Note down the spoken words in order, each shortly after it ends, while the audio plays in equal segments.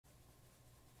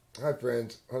Hi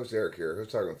friends, host Eric here,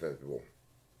 who's talking with people.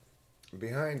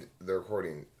 Behind the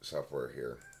recording software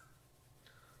here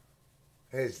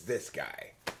is this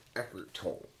guy, Eckhert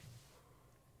Tolle.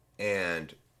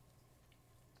 And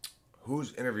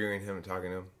who's interviewing him and talking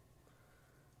to him?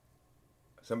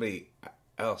 Somebody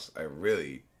else I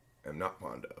really am not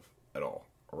fond of at all,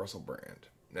 Russell Brand.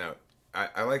 Now,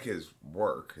 I like his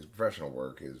work, his professional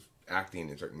work, his acting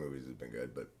in certain movies has been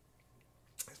good, but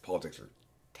his politics are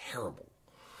terrible.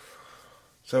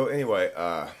 So anyway,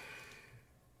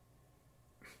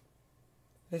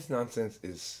 this nonsense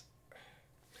is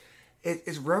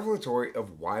revelatory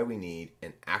of why we need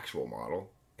an actual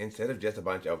model instead of just a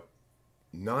bunch of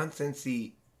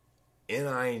nonsensy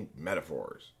inane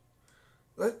metaphors.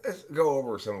 Let's go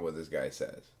over some of what this guy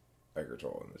says, Eckhart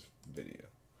Tolle, in this video.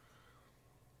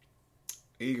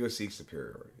 Ego seeks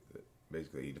superiority.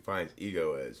 Basically, he defines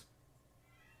ego as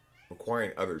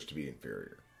requiring others to be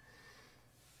inferior.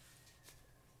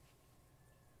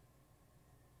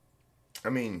 I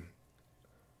mean,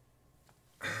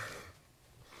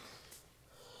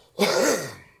 a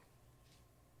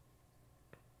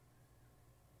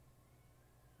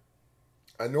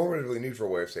normatively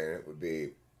neutral way of saying it would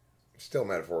be still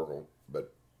metaphorical,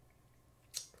 but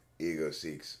ego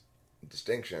seeks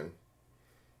distinction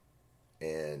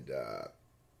and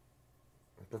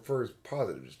prefers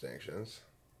positive distinctions,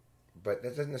 but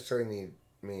that doesn't necessarily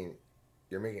mean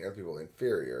you're making other people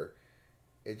inferior.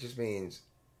 It just means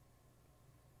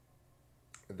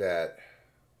that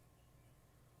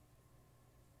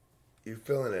you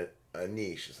fill in a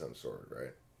niche of some sort,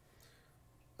 right?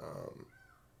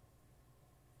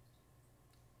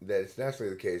 That it's naturally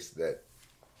the case that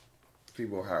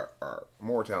people are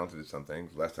more talented at some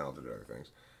things, less talented at other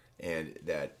things, and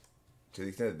that to the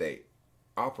extent that they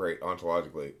operate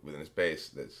ontologically within a space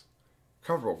that's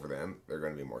comfortable for them, they're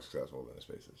going to be more successful than a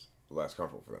space that's less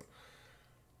comfortable for them.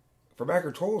 From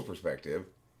Eckhart Tolle's perspective,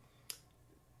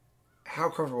 how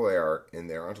comfortable they are in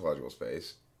their ontological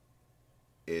space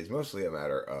is mostly a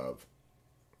matter of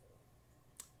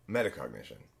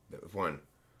metacognition. That if one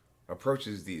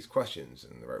approaches these questions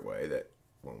in the right way, that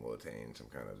one will attain some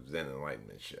kind of Zen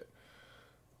enlightenment shit.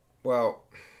 Well,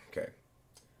 okay.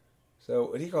 So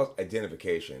what he calls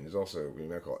identification is also what you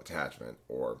might call attachment,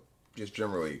 or just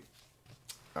generally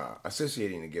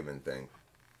associating a given thing,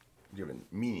 given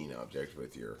meaning object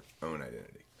with your own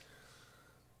identity.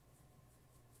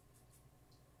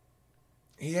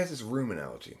 He has this room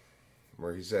analogy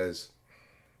where he says,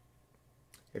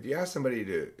 if you ask somebody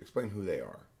to explain who they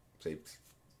are, say,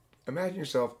 imagine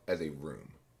yourself as a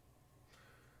room.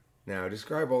 Now,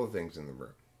 describe all the things in the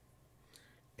room.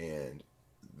 And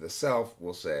the self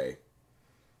will say,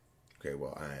 okay,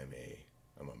 well, I'm a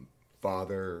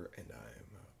father, and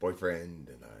I'm a boyfriend,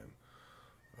 and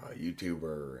I'm a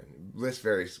YouTuber, and list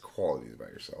various qualities about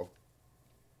yourself.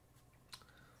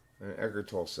 And Eckhart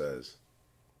Tolle says,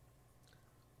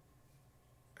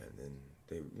 and then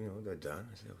they're done.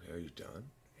 I say, okay, are you done?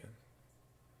 Yeah.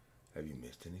 Have you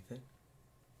missed anything?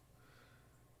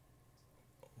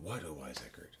 What, oh wise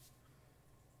Eckhart?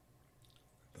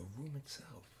 The room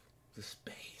itself, the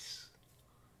space.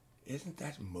 Isn't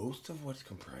that most of what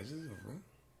comprises a room?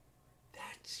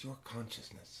 That's your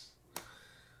consciousness.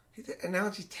 The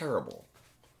analogy's terrible.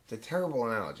 It's a terrible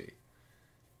analogy.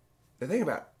 The thing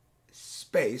about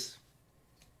space,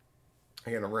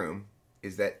 again, a room,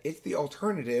 is that it's the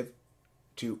alternative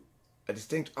to a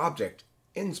distinct object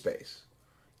in space.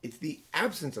 It's the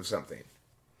absence of something.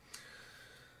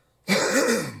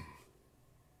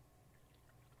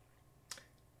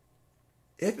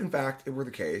 If, in fact, it were the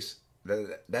case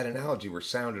that that analogy were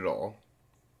sound at all,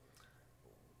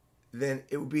 then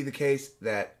it would be the case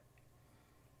that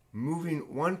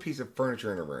moving one piece of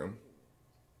furniture in a room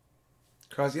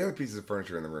caused the other pieces of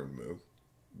furniture in the room to move,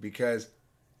 because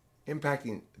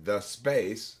impacting the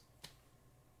space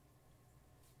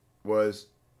was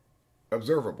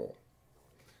observable.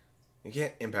 You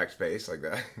can't impact space like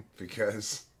that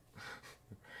because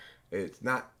it's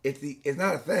not a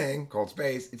thing called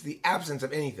space. It's the absence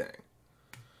of anything.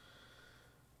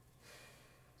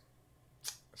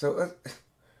 So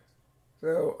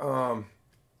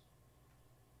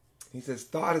he says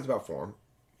thought is about form.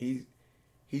 He's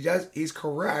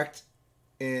correct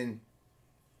in,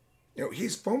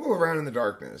 he's fumbled around in the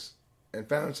darkness and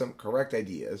found some correct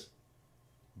ideas,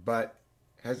 but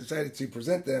has decided to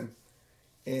present them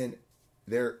in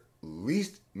their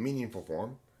least meaningful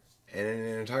form and in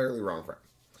an entirely wrong frame.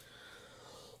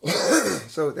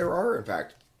 So there are, in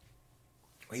fact,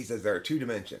 he says there are two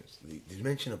dimensions. The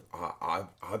dimension of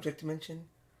object dimension,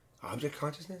 object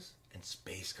consciousness, and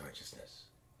space consciousness.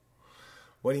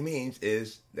 What he means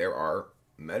is there are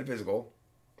metaphysical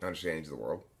understandings of the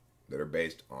world that are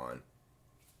based on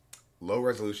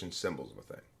low-resolution symbols of a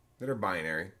thing that are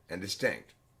binary and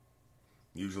distinct,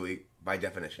 usually by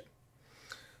definition.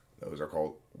 Those are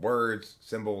called words,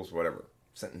 symbols, whatever,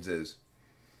 sentences.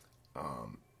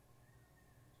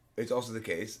 It's also the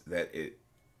case that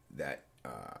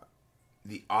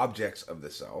the objects of the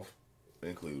self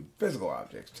include physical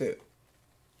objects too.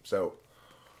 So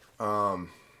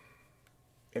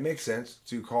it makes sense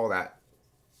to call that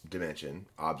dimension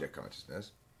object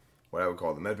consciousness, what I would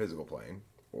call the metaphysical plane,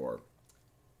 or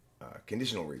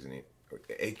conditional reasoning,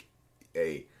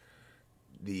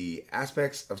 the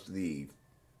aspects of the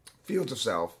fields of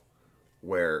self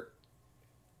where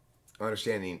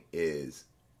understanding is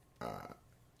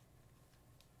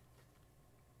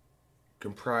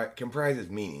comprises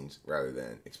meanings rather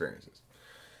than experiences.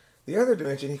 The other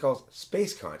dimension he calls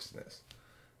space consciousness.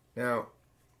 Now,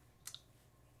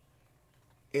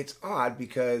 it's odd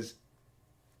because,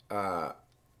 of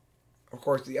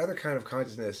course, the other kind of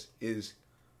consciousness is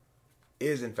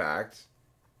in fact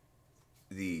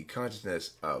the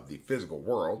consciousness of the physical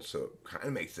world, so it kind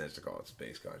of makes sense to call it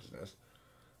space consciousness.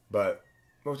 But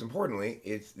most importantly,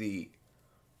 it's the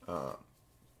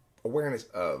awareness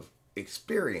of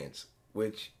experience,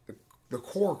 which the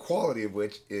core quality of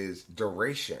which is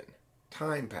duration,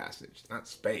 time passage, not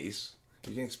space.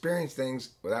 You can experience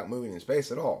things without moving in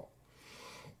space at all.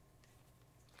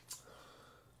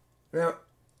 Now,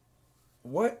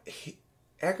 what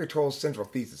Eckhart Tolle's central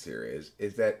thesis here is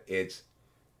that it's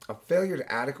a failure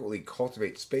to adequately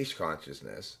cultivate space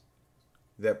consciousness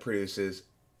that produces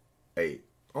a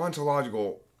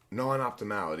ontological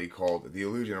non-optimality called the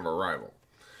illusion of arrival.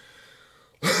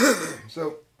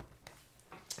 So,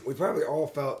 we probably all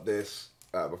felt this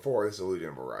before, this illusion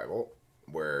of arrival,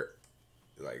 where,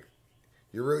 like,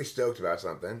 you're really stoked about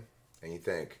something, and you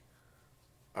think,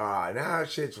 now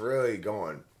shit's really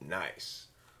going nice.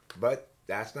 But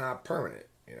that's not permanent,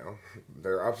 you know?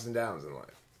 There are ups and downs in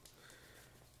life.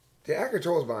 To Eckhart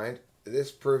Tolle's mind,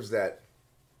 this proves that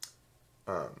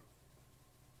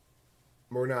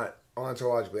we're not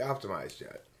ontologically optimized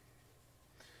yet.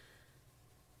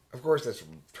 Of course, that's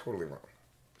totally wrong.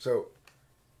 So,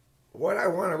 what I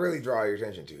want to really draw your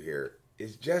attention to here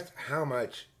is just how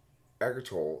much Eckhart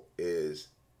Tolle has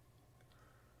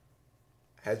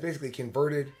basically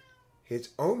converted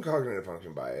his own cognitive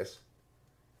function bias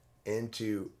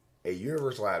into a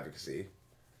universal advocacy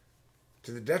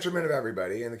to the detriment of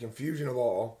everybody and the confusion of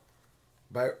all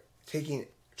by taking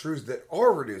truths that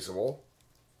are reducible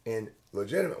in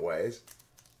legitimate ways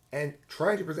and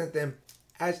trying to present them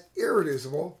as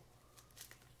irreducible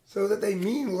so that they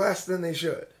mean less than they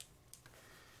should.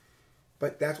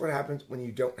 But that's what happens when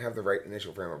you don't have the right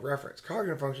initial frame of reference.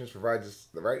 Cognitive functions provides us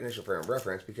the right initial frame of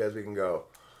reference because we can go,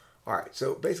 all right,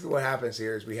 so basically what happens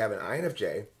here is we have an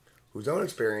INFJ whose own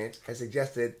experience has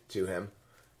suggested to him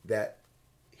that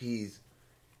he's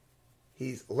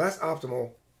less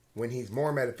optimal when he's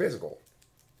more metaphysical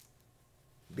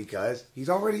because he's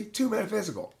already too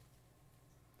metaphysical.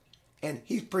 And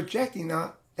he's projecting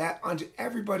that onto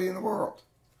everybody in the world.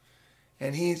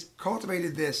 And he's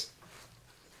cultivated this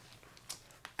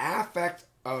affect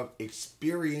of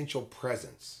experiential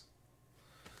presence.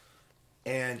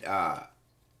 And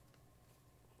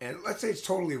let's say it's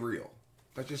totally real.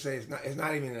 Let's just say it's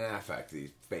not even an affect that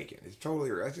he's faking. It's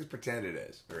totally real. Let's just pretend it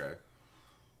is. Okay.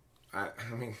 I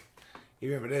mean,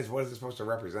 even if it is, what is it supposed to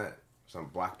represent? Some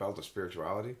black belt of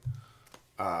spirituality?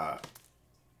 But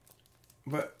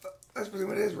let's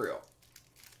presume it is real.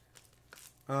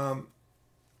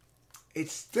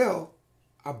 It's still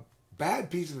a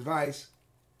bad piece of advice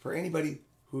for anybody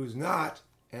who's not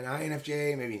an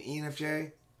INFJ, maybe an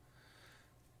ENFJ.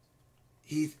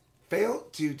 He's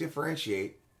failed to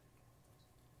differentiate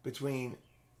between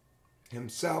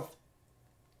himself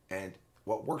and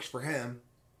what works for him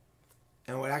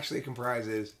and what actually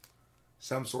comprises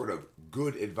some sort of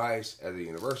good advice as a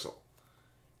universal.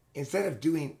 Instead of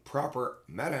doing proper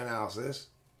meta-analysis,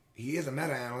 he is a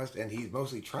meta-analyst and he's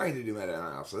mostly trying to do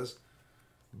meta-analysis,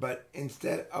 but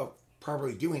instead of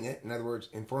properly doing it, in other words,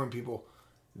 informing people,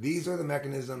 these are the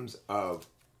mechanisms these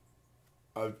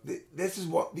are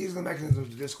the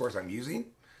mechanisms of discourse I'm using.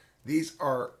 These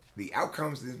are the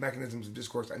outcomes these mechanisms of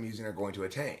discourse I'm using are going to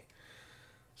attain.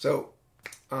 So,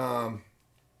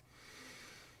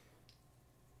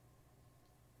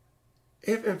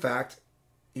 if in fact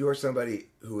you are somebody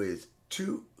who has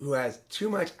too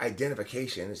much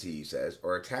identification, as he says,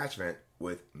 or attachment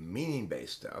with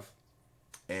meaning-based stuff,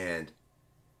 and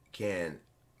can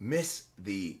miss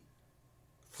the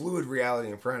fluid reality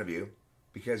in front of you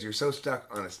because you're so stuck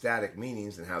on static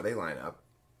meanings and how they line up,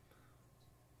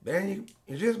 then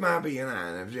you just might be an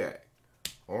INFJ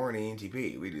or an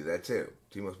ENTP. We do that too.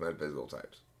 Two most metaphysical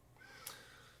types.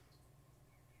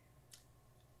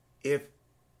 If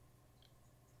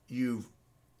you're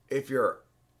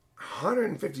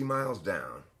 150 miles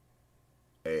down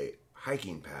a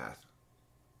hiking path,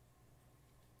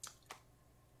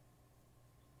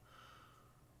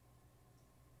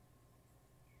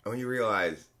 and when you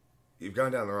realize you've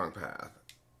gone down the wrong path,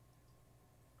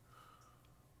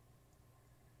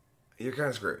 you're kind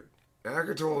of screwed. Now,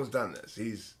 Eckhert Tolle has done this.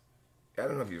 I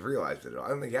don't know if you've realized it at all. I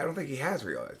don't think he has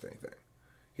realized anything.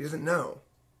 He doesn't know.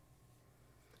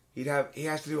 He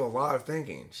has to do a lot of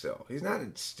thinking still. He's not a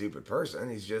stupid person.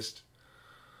 He's just,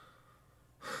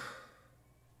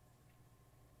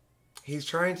 he's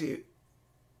trying to,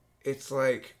 it's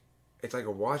like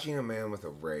watching a man with a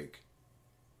rake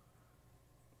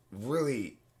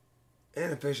really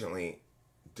inefficiently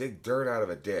dig dirt out of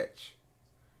a ditch.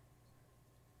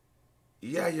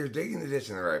 Yeah, you're digging the ditch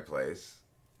in the right place,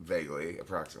 vaguely,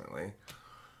 approximately.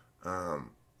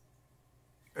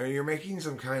 And you're making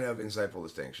some kind of insightful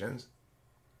distinctions.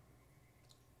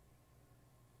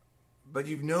 But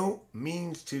you've no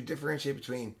means to differentiate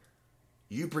between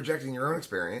you projecting your own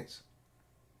experience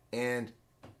and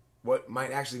what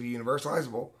might actually be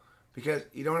universalizable, because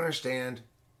you don't understand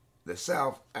the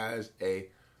self as a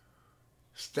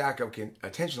stack of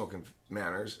attentional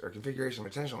manners or configuration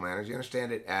of attentional manners. You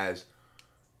understand it as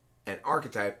an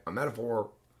archetype, a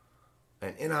metaphor,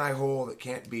 an in-eye hole that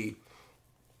can't be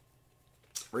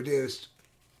reduced.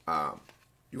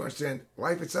 You understand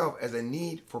life itself as a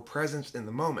need for presence in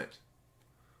the moment.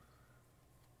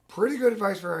 Pretty good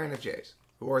advice for INFJs,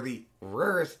 who are the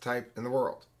rarest type in the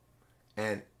world.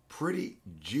 And pretty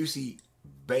juicy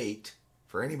bait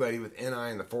for anybody with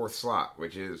NI in the fourth slot,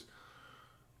 which is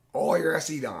all your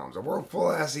SE DOMs, a world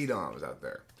full of SE DOMs out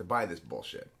there to buy this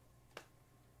bullshit.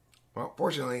 Well,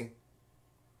 fortunately,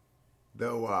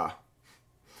 though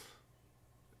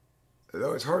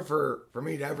it's hard for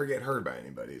me to ever get heard by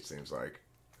anybody, it seems like,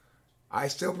 I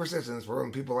still persist in this world,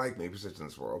 and people like me persist in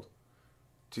this world,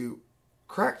 to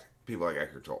correct people like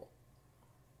Eckhert Tolle,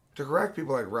 to correct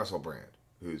people like Russell Brand,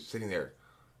 who's sitting there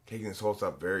taking this whole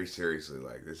stuff very seriously,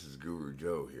 like, this is Guru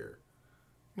Joe here.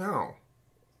 No,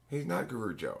 he's not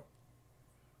Guru Joe.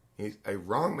 He's a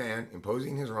wrong man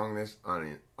imposing his wrongness on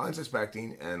an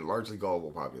unsuspecting and largely gullible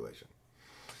population.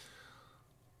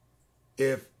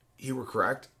 If he were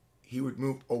correct, he would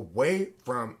move away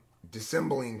from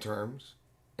dissembling terms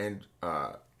and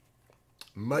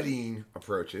muddying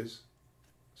approaches,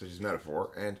 such as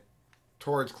metaphor, and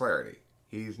towards clarity.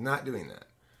 He's not doing that.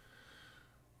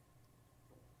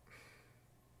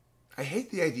 I hate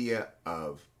the idea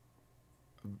of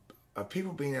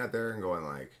people being out there and going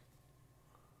like,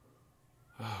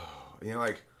 oh,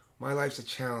 like, my life's a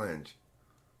challenge.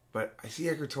 But I see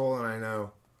Eckhert Tolle and I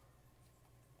know,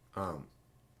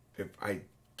 if I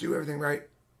do everything right,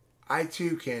 I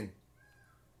too can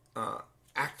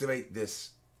activate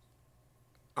this,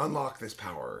 unlock this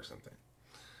power or something.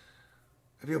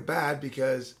 I feel bad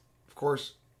because, of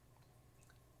course,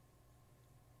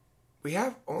 we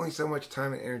have only so much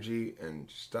time and energy and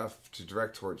stuff to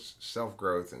direct towards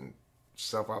self-growth and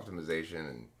self-optimization,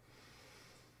 and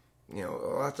a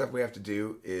lot of stuff we have to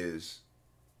do is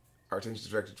our attention is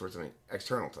directed towards something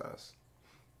external to us.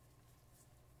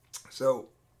 So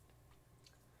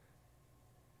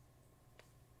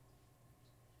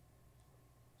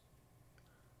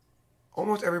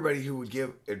almost everybody who would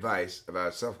give advice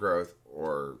about self-growth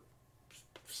or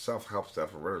self-help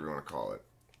stuff or whatever you want to call it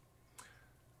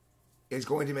is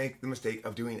going to make the mistake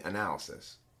of doing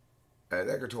analysis, as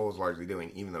Eckhart Tolle is largely doing,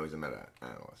 even though he's a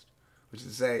meta-analyst. Which is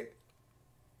to say,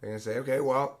 they're going to say, okay,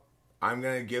 well, I'm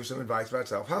going to give some advice about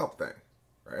self-help then,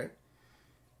 right?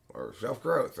 Or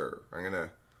self-growth, or I'm going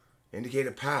to indicate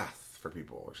a path for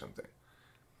people or something.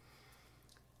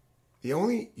 The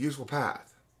only useful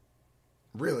path,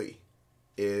 really,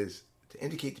 is to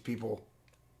indicate to people,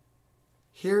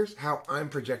 here's how I'm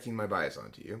projecting my bias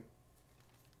onto you,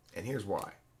 and here's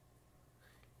why.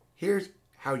 Here's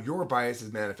how your bias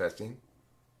is manifesting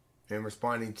and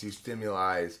responding to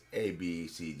stimuli A, B,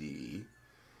 C, D, E,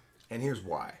 and here's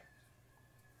why.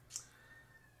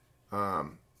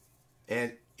 And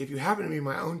if you happen to be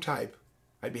my own type,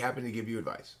 I'd be happy to give you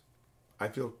advice. I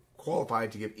feel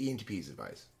qualified to give ENTPs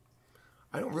advice.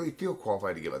 I don't really feel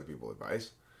qualified to give other people advice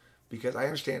because I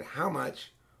understand how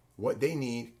much what they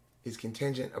need is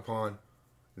contingent upon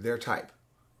their type.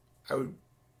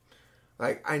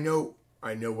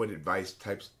 I know what advice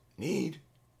types need.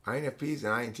 INFPs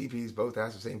and INTPs both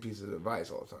ask the same piece of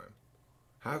advice all the time.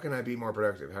 How can I be more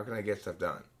productive? How can I get stuff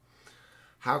done?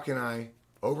 How can I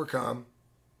overcome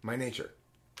my nature.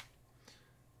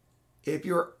 If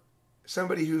you're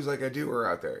somebody who's like a doer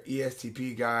out there,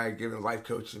 ESTP guy giving life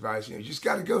coach advice, you just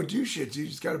got to go do shit. You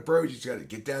just got to you just got to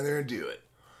get down there and do it.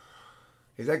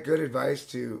 Is that good advice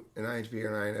to an INFP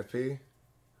or an INFP?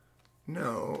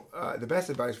 No. The best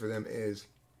advice for them is,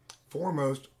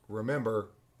 foremost, remember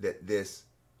that this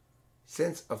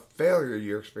sense of failure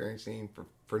you're experiencing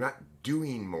for not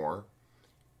doing more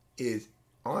is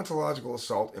ontological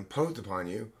assault imposed upon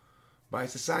you by a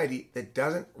society that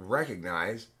doesn't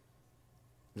recognize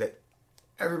that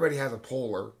everybody has a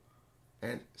polar,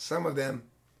 and some of them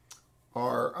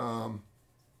are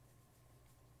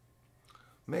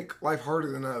make life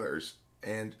harder than others,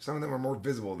 and some of them are more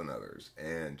visible than others,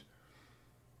 and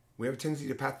we have a tendency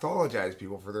to pathologize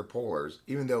people for their polars,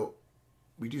 even though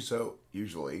we do so,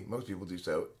 usually, most people do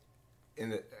so,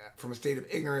 from a state of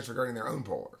ignorance regarding their own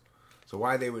polar. So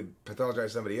why they would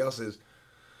pathologize somebody else's?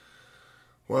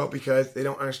 Well, because they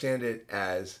don't understand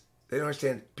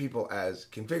people as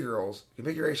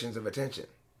configurations of attention.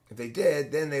 If they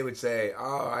did, then they would say,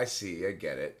 oh, I see, I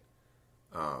get it.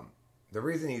 The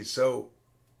reason he's so,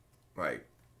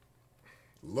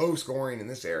 low scoring in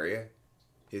this area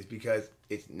is because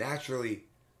it's naturally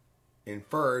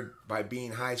inferred by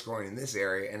being high scoring in this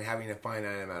area and having a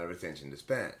finite amount of attention to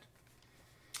spend.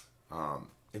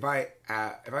 If I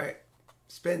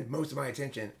spend most of my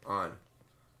attention on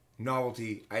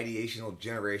novelty, ideational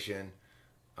generation,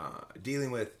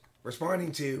 dealing with,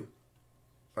 responding to,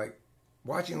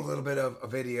 watching a little bit of a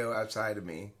video outside of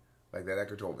me, like that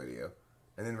Eckhert Tolle video,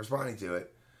 and then responding to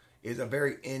it, is a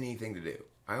very any thing to do.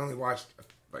 I only watched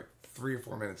 3 or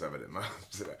 4 minutes of it.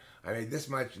 I made this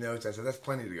much notes. I said, that's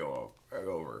plenty to go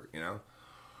over,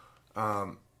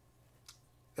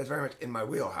 That's very much in my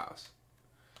wheelhouse.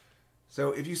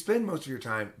 So if you spend most of your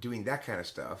time doing that kind of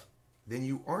stuff, then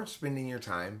you aren't spending your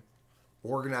time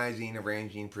organizing,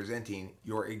 arranging, presenting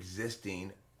your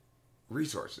existing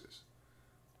resources.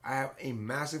 I have a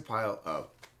massive pile of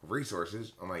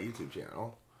resources on my YouTube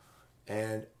channel,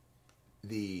 and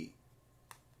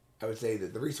I would say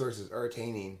that the resources are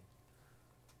attaining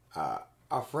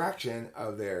a fraction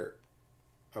of the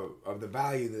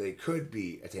value that they could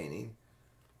be attaining,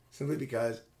 simply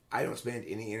because I don't spend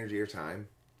any energy or time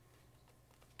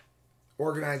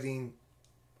organizing,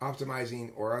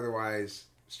 optimizing, or otherwise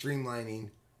streamlining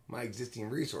my existing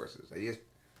resources. I just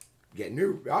get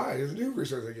there's a new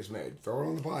resource I just made. Throw it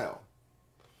on the pile.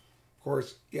 Of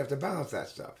course, you have to balance that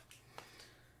stuff.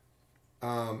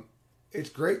 It's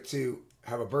great to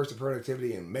have a burst of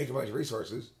productivity and make a bunch of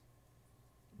resources,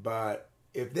 but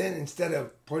if then, instead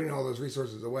of putting all those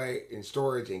resources away in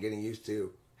storage and getting used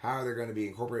to how they're going to be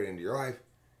incorporated into your life,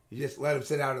 you just let them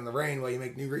sit out in the rain while you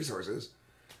make new resources,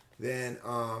 then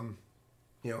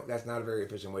that's not a very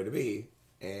efficient way to be,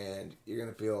 and you're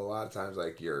going to feel a lot of times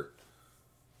like that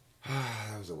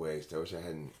was a waste. I wish I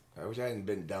hadn't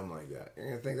been dumb like that. You're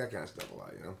going to think that kind of stuff a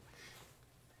lot,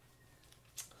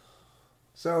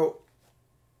 So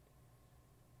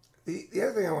the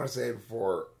other thing I want to say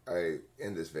before I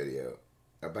end this video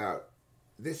about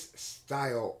this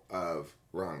style of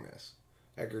wrongness,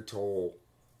 Eckhert Tolle,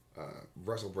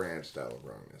 Russell Brand style of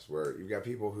wrongness, where you've got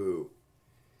people who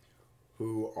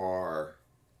are,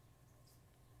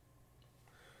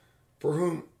 for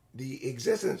whom the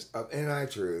existence of NI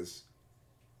truths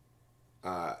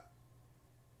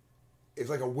is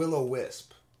like a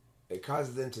will-o-wisp. It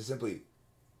causes them to simply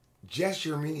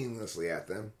gesture meaninglessly at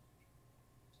them,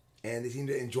 and they seem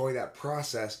to enjoy that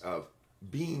process of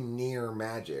being near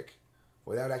magic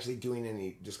without actually doing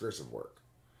any discursive work.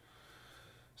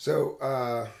 So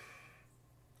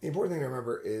the important thing to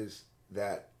remember is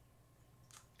that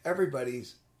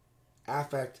everybody's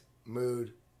affect,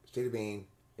 mood, state of being,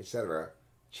 etc.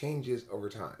 changes over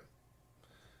time.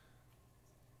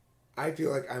 I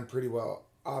feel like I'm pretty well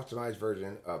optimized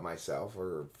version of myself,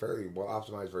 or a fairly well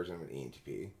optimized version of an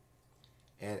ENTP,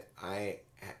 and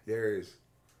there's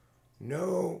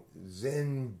no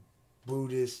Zen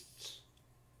Buddhist,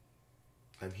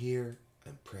 I'm here,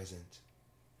 I'm present,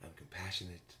 I'm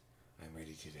compassionate, I'm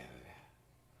ready to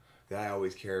that I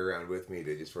always carry around with me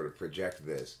to just sort of project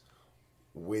this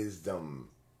wisdom,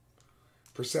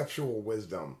 perceptual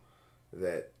wisdom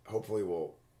that hopefully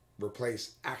will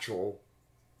replace actual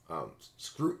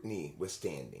scrutiny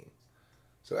withstanding.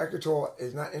 So Eckhart Tolle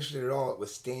is not interested at all at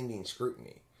withstanding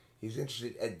scrutiny. He's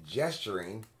interested at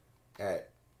gesturing at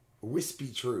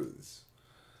wispy truths.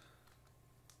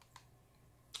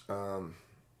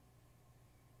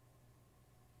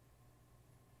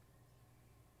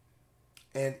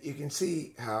 And you can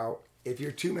see how, if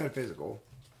you're too metaphysical,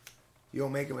 you'll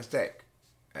make a mistake,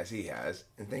 as he has,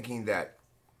 in thinking that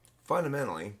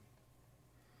fundamentally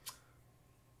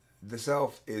the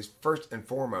self is first and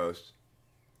foremost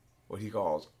what he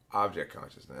calls object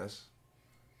consciousness.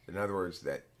 In other words,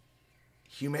 that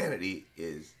humanity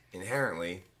is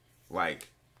inherently, like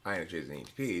INFJs and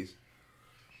ENTPs,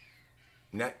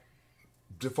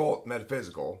 default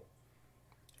metaphysical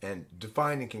and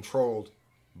defined and controlled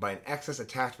by an excess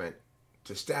attachment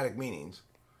to static meanings,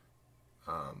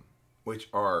 which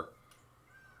are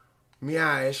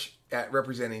meowish at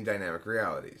representing dynamic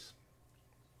realities.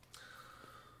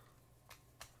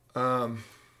 Of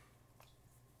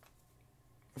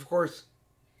course,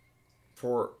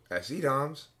 for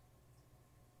SE-DOMs,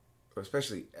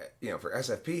 especially, for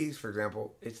SFPs, for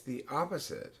example, it's the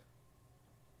opposite.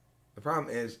 The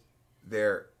problem is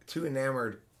they're too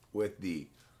enamored with the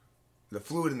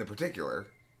fluid in the particular,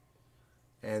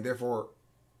 and therefore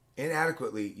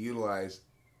inadequately utilize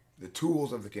the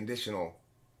tools of the conditional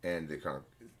and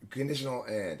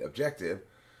objective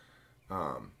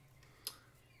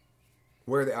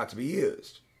where they ought to be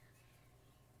used.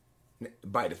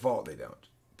 By default, they don't.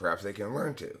 Perhaps they can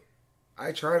learn to.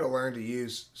 I try to learn to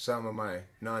use some of my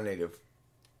non-native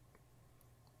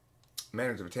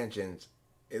manners of attentions,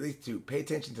 at least to pay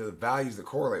attention to the values that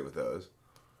correlate with those,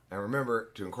 and remember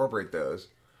to incorporate those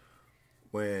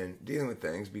when dealing with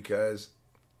things, because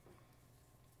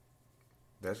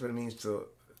that's what it means to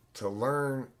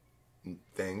learn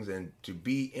things and to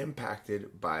be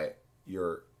impacted by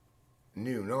your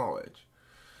new knowledge.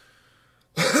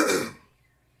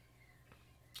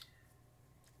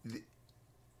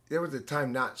 There was a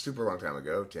time not super long time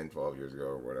ago, 10, 12 years ago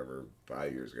or whatever,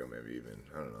 5 years ago maybe even,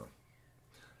 I don't know,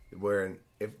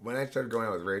 when I started going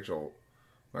out with Rachel,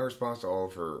 my response to all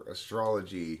of her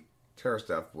astrology, tarot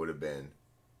stuff would have been,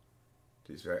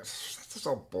 that's just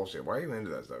all bullshit. Why are you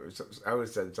into that stuff? I would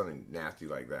have said something nasty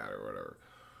like that or whatever.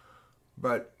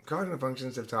 But cognitive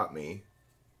functions have taught me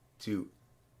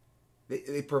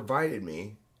they provided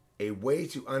me a way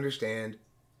to understand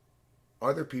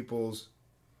other people's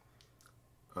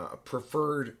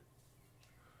preferred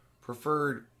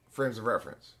frames of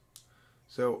reference.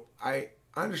 So I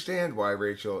understand why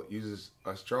Rachel uses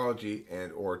astrology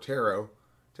and or tarot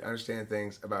to understand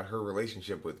things about her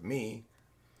relationship with me,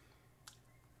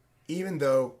 even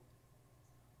though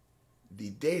the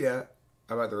data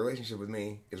about the relationship with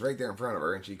me is right there in front of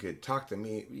her, and she could talk to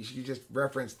me. She could just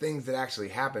reference things that actually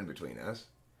happened between us.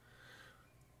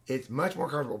 It's much more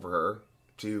comfortable for her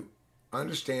to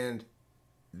understand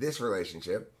this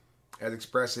relationship as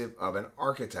expressive of an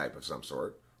archetype of some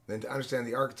sort than to understand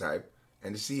the archetype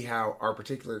and to see how our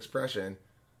particular expression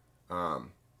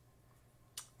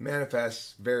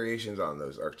manifests variations on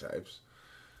those archetypes.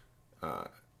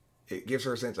 It gives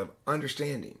her a sense of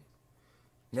understanding.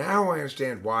 Now I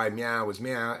understand why meow was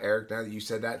meow, Eric, now that you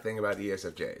said that thing about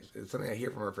ESFJs. It's something I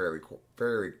hear from her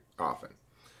fairly often.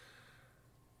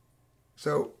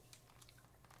 So,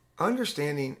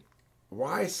 understanding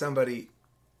why somebody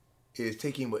is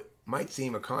taking what might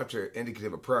seem a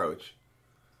contraindicative approach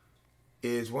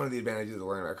is one of the advantages of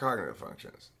learning about cognitive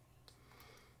functions.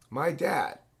 My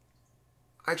dad,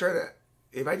 if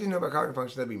I didn't know about cognitive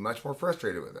functions, I'd be much more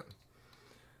frustrated with him.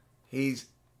 He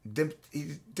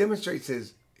demonstrates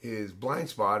his blind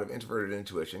spot of introverted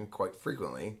intuition quite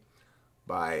frequently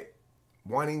by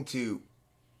wanting to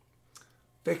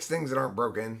fix things that aren't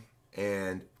broken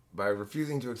and by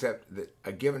refusing to accept that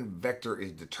a given vector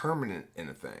is determinate in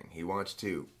a thing. He wants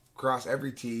to cross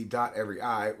every T, dot every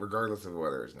I, regardless of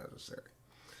whether it's necessary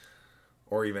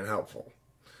or even helpful.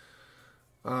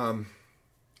 But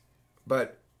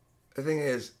the thing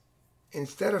is,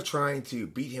 instead of trying to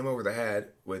beat him over the head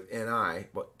with NI,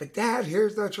 but Dad,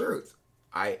 here's the truth.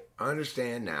 I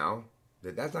understand now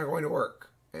that that's not going to work.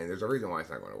 And there's a reason why it's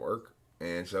not going to work.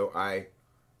 And so I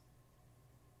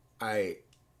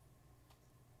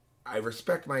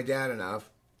respect my dad enough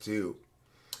to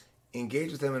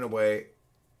engage with him in a way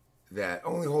that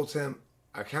only holds him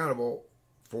accountable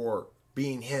for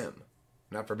being him,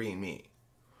 not for being me.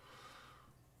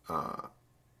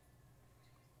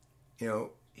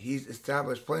 He's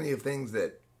established plenty of things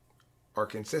that are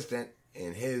consistent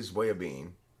in his way of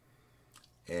being.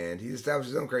 And he's established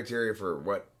his own criteria for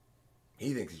what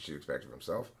he thinks he should expect of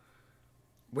himself.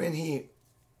 When he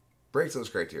breaks those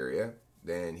criteria,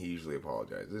 then he usually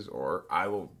apologizes, or I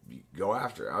will go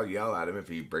after it. I'll yell at him if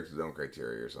he breaks his own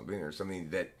criteria or something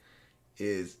that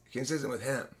is consistent with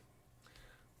him.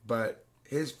 But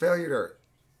his failure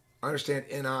to understand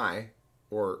NI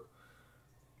or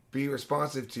be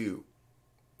responsive to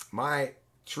my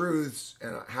truths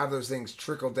and have those things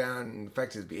trickle down and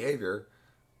affect his behavior,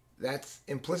 that's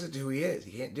implicit to who he is.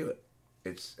 He can't do it.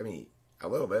 A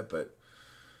little bit, but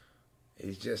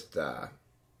he's just,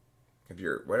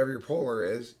 whatever your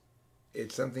PoLR is,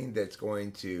 it's something that's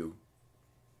going to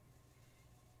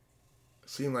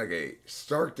seem like a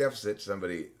stark deficit to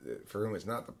somebody for whom it's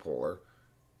not the polar,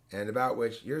 and about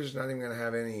which you're just not even going to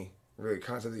have any really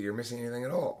concept that you're missing anything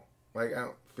at all. Like, I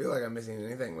don't feel like I'm missing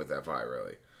anything with FI,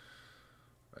 really.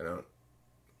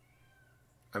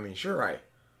 I mean, sure, I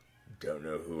don't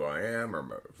know who I am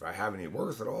or if I have any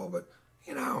worth at all, but,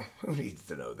 you know, who needs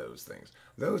to know those things?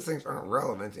 Those things aren't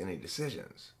relevant to any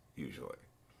decisions, usually.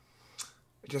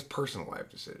 Just personal life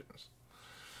decisions.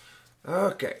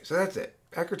 Okay, so that's it.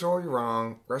 Eckhert Tolle, you're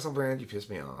wrong. Russell Brand, you pissed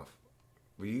me off.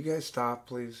 Will you guys stop,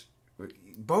 please?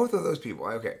 Both of those people.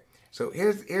 Okay, so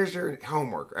here's your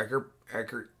homework.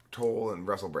 Eckhert Tolle and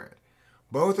Russell Brand.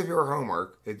 Both of your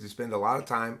homework is to spend a lot of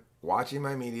time watching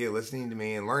my media, listening to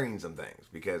me, and learning some things.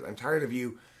 Because I'm tired of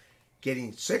you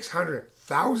getting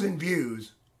 600,000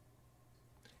 views.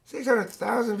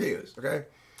 600,000 views, okay?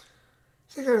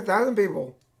 600,000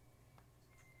 people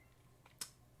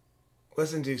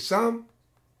listen to some,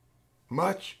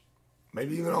 much,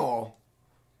 maybe even all,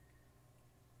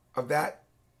 of that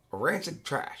rancid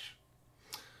trash.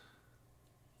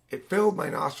 It filled my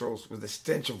nostrils with the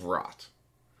stench of rot.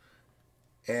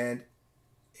 And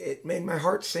it made my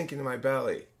heart sink into my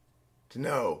belly to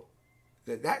know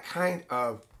that that kind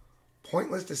of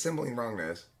pointless dissembling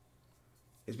wrongness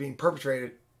is being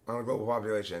perpetrated on a global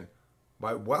population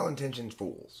by well-intentioned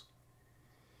fools.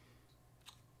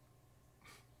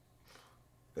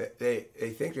 They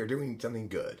think they're doing something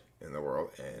good in the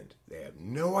world, and they have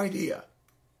no idea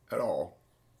at all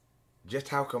just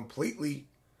how completely...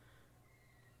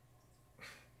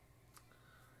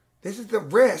 This is the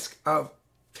risk of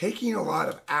taking a lot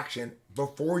of action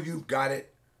before you've got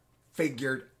it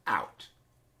figured out.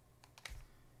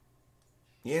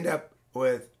 You end up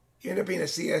being a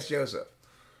C.S. Joseph,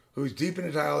 who's deep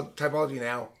into typology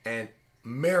now and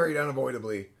married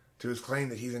unavoidably to his claim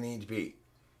that he's an ENTP,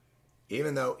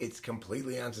 even though it's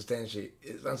completely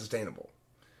unsustainable.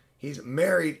 He's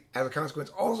married as a consequence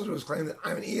also to his claim that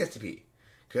I'm an ESTP,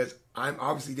 because I'm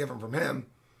obviously different from him,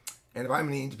 and if I'm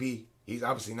an ENTP, he's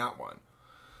obviously not one.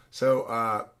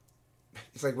 So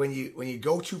it's like when you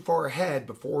go too far ahead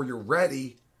before you're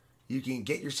ready, you can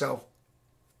get yourself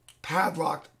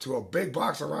padlocked to a big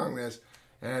box of wrongness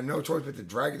and have no choice but to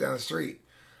drag it down the street.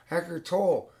 Eckhert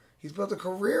Tolle, he's built a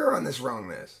career on this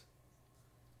wrongness.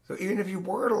 So even if you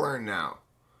were to learn now,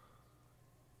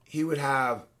 he'd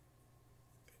have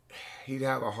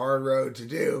a hard road to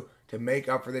do to make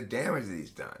up for the damage that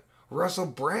he's done. Russell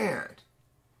Brand,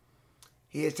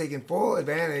 he has taken full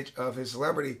advantage of his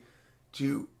celebrity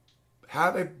to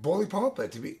have a bully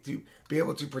pulpit, to be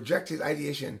able to project his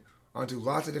ideation onto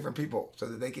lots of different people so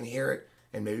that they can hear it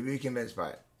and maybe be convinced by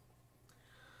it.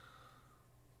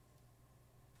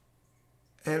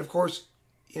 And of course,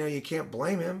 you can't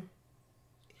blame him.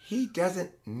 He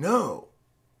doesn't know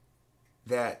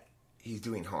that he's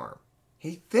doing harm.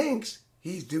 He thinks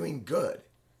he's doing good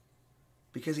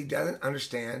because he doesn't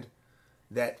understand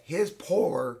that his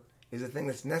polar is a thing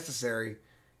that's necessary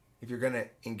if you're going to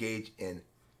engage in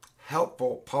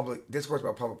helpful public discourse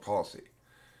about public policy.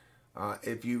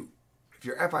 If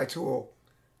you're FI tool,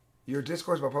 your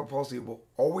discourse about public policy will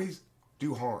always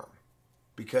do harm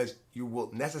because you will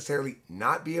necessarily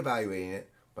not be evaluating it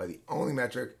by the only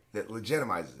metric that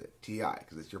legitimizes it, TI,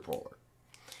 because it's your polar.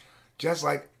 Just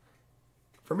like,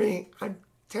 for me, I'm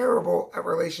terrible at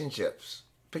relationships,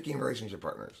 picking relationship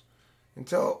partners.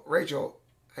 Until Rachel,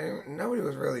 nobody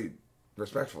was really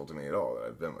respectful to me at all that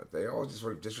I've been with. They all just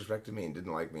sort of disrespected me and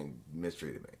didn't like me and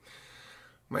mistreated me.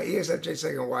 My ESFJ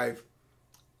second wife,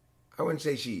 I wouldn't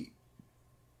say she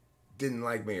didn't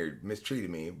like me or mistreated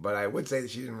me, but I would say that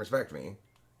she didn't respect me.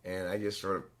 And I just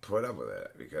sort of put up with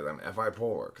it because I'm FI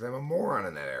polar, because I'm a moron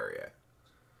in that area.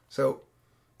 So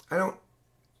I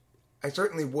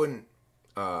certainly wouldn't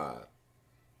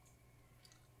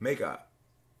make a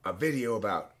video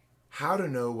about how to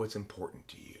know what's important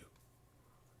to you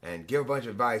and give a bunch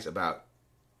of advice about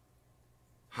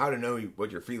how to know what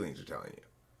your feelings are telling you.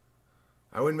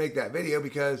 I wouldn't make that video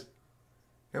because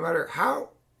no matter how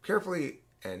carefully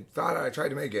and thought out I tried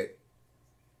to make it,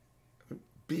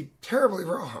 be terribly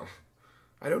wrong.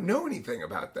 I don't know anything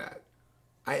about that.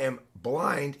 I am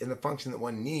blind in the function that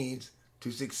one needs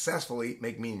to successfully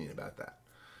make meaning about that.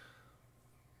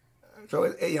 So,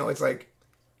 it's like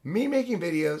me making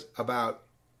videos about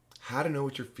how to know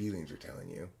what your feelings are telling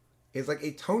you is like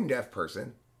a tone-deaf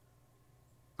person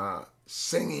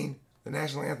singing the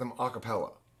national anthem a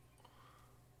cappella.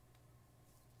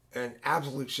 An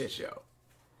absolute shit show.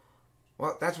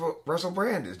 Well, that's what Russell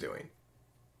Brand is doing.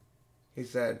 He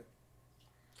said,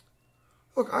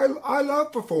 look, I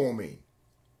love performing.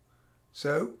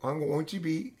 So I'm going to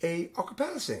be a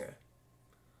cappella singer.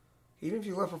 Even if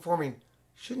you love performing,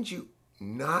 shouldn't you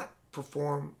not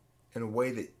perform in a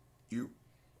way that you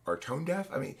are tone deaf?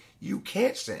 I mean, you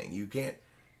can't sing.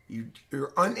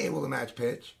 You're unable to match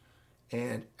pitch,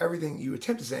 and everything you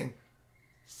attempt to sing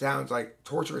sounds like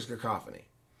torturous cacophony.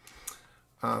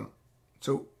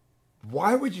 So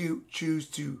why would you choose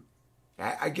to,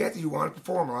 I get that you want to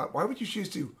perform a lot, why would you choose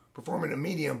to perform in a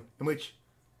medium in which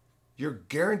you're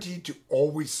guaranteed to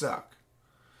always suck?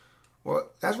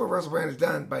 Well, that's what Russell Brand has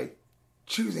done by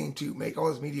choosing to make all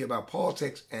this media about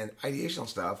politics and ideational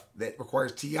stuff that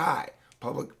requires TI,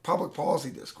 public policy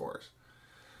discourse.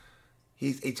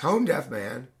 He's a tone-deaf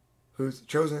man who's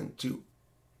chosen to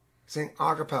sing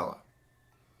a cappella.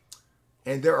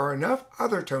 And there are enough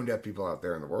other tone-deaf people out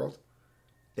there in the world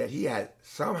that he had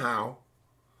somehow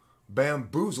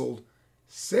bamboozled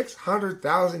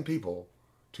 600,000 people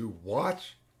to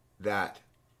watch that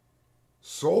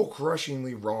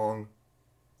soul-crushingly wrong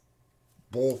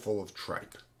bowl full of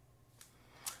tripe.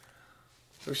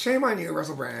 So shame on you,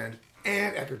 Russell Brand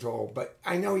and Eckhert Tolle, but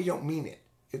I know you don't mean it.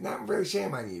 It's not really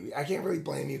shame on you. I can't really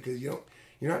blame you because you're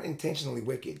not intentionally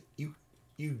wicked. You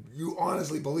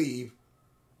honestly believe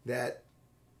that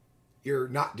you're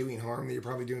not doing harm, that you're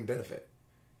probably doing benefit.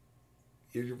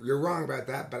 You're wrong about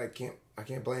that, but I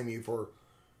can't blame you for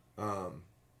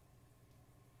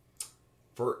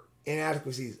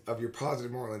inadequacies of your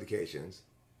positive moral indications,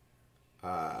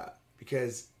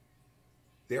 because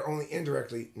they're only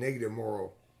indirectly negative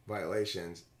moral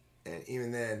violations, and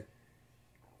even then,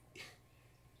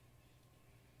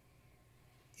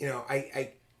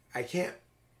 I can't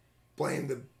blame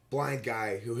the blind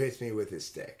guy who hits me with his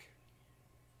stick,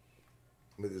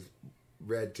 with his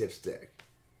red tip stick.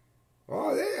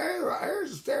 Oh,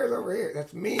 there's the stairs over here.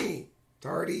 That's me,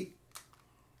 tardy.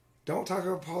 Don't talk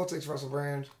about politics, Russell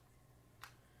Brand.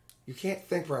 You can't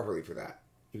think properly for that.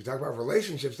 You can talk about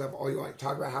relationship stuff all you want.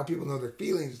 Talk about how people know their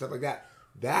feelings and stuff like that.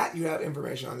 That you have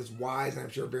information on that's wise and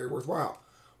I'm sure very worthwhile.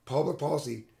 Public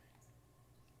policy,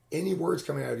 any words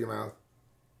coming out of your mouth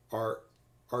are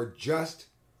just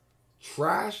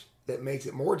trash that makes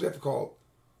it more difficult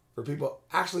for people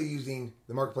actually using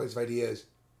the marketplace of ideas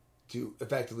to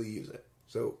effectively use it.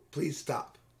 So please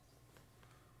stop.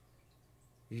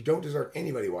 You don't deserve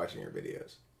anybody watching your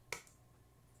videos.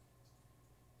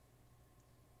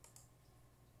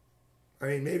 I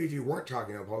mean, maybe if you weren't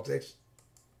talking about politics,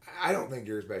 I don't think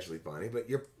you're especially funny, but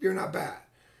you're not bad.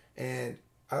 And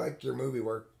I like your movie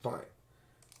work fine.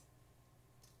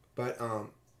 But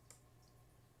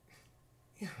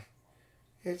yeah,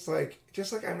 it's like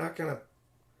just like I'm not gonna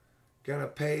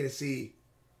pay to see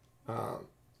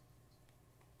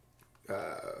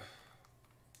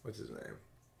what's his name?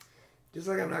 Just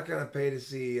like I'm not gonna pay to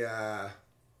see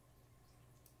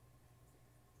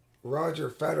Roger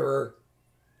Federer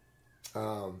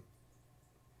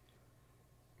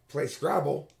play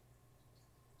Scrabble.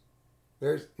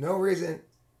 There's no reason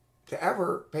to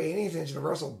ever pay any attention to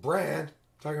Russell Brand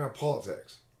talking about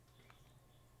politics.